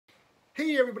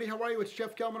Hey everybody, how are you? It's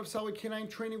Jeff Gelman of Solid Canine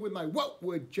Training with my What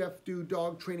Would Jeff Do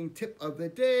dog training tip of the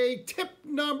day. Tip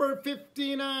number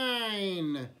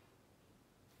 59.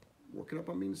 Working up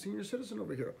on being a senior citizen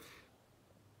over here.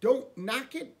 Don't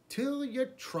knock it till you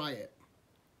try it.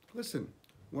 Listen,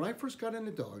 when I first got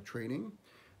into dog training,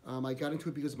 I got into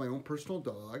it because of my own personal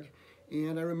dog,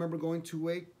 and I remember going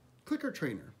to a clicker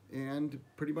trainer and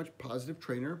pretty much positive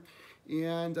trainer,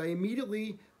 and I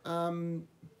immediately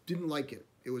didn't like it.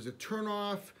 It was a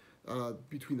turnoff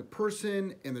between the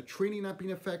person and the training not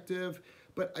being effective.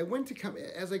 But I went to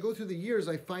as I go through the years,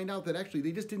 I find out that actually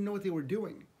they just didn't know what they were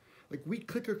doing. Like, we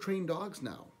clicker train dogs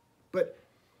now, but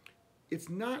it's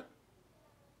not.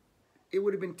 It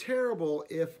would have been terrible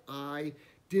if I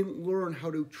didn't learn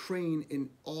how to train in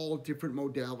all different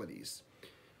modalities.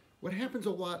 What happens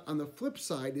a lot on the flip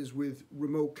side is with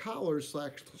remote collars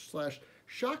slash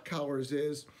shock collars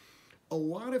is a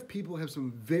lot of people have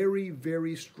some very,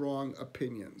 very strong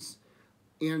opinions,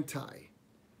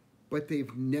 but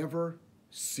they've never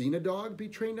seen a dog be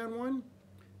trained on one,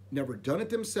 never done it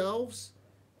themselves,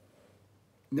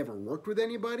 never worked with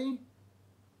anybody.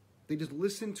 They just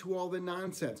listen to all the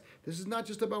nonsense. This is not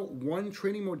just about one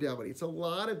training modality. It's a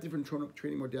lot of different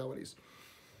training modalities.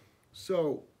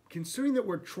 So considering that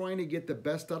we're trying to get the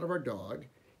best out of our dog,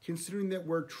 considering that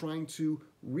we're trying to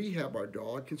rehab our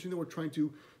dog, considering that we're trying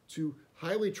to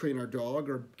highly train our dog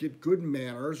or get good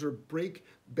manners or break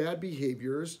bad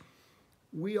behaviors,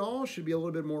 we all should be a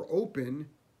little bit more open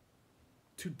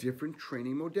to different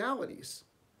training modalities.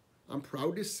 I'm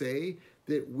proud to say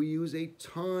that we use a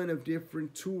ton of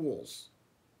different tools.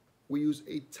 We use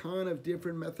a ton of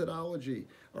different methodology.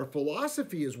 Our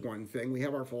philosophy is one thing. We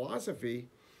have our philosophy.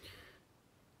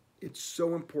 It's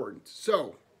so important.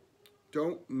 So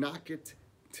don't knock it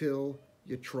till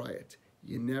you try it.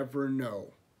 You never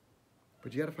know.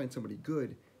 But you got to find somebody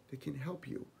good that can help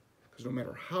you. Because no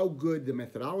matter how good the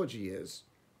methodology is,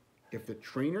 if the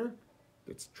trainer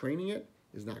that's training it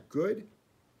is not good,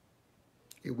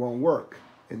 it won't work.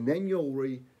 And then you'll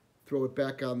throw it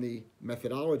back on the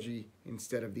methodology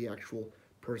instead of the actual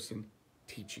person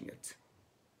teaching it.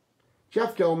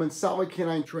 Jeff Gelman, Solid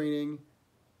Canine Training.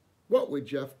 What would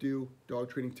Jeff do?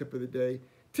 Dog training tip of the day.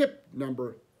 Tip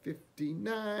number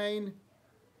 59.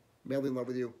 Madly in love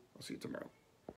with you. I'll see you tomorrow.